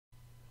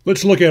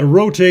Let's look at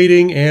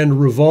rotating and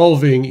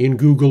revolving in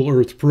Google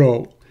Earth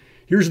Pro.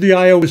 Here's the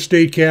Iowa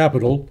State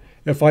Capitol.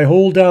 If I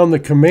hold down the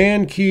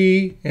Command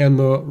key and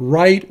the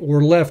right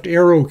or left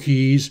arrow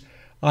keys,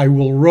 I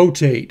will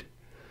rotate.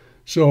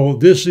 So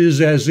this is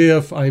as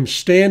if I'm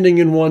standing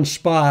in one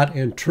spot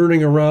and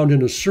turning around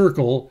in a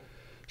circle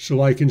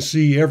so I can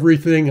see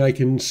everything I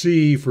can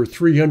see for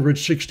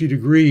 360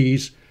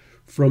 degrees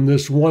from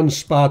this one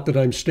spot that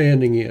I'm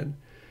standing in.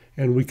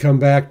 And we come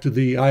back to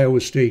the Iowa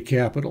State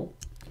Capitol.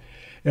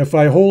 If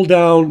I hold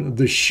down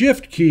the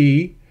Shift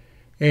key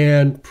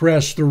and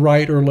press the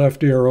right or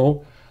left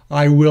arrow,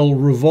 I will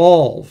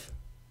revolve.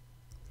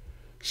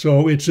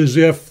 So it's as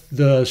if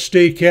the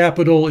state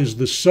capitol is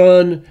the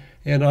sun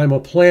and I'm a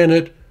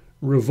planet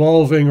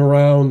revolving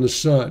around the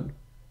sun.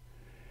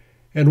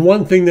 And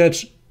one thing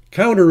that's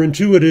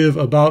counterintuitive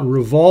about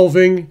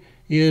revolving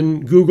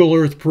in Google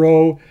Earth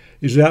Pro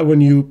is that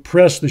when you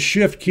press the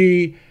Shift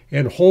key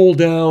and hold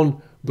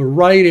down the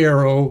right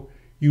arrow,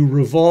 you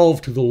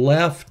revolve to the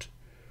left.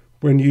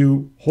 When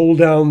you hold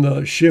down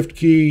the Shift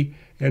key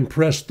and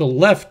press the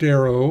left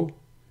arrow,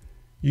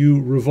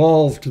 you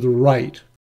revolve to the right.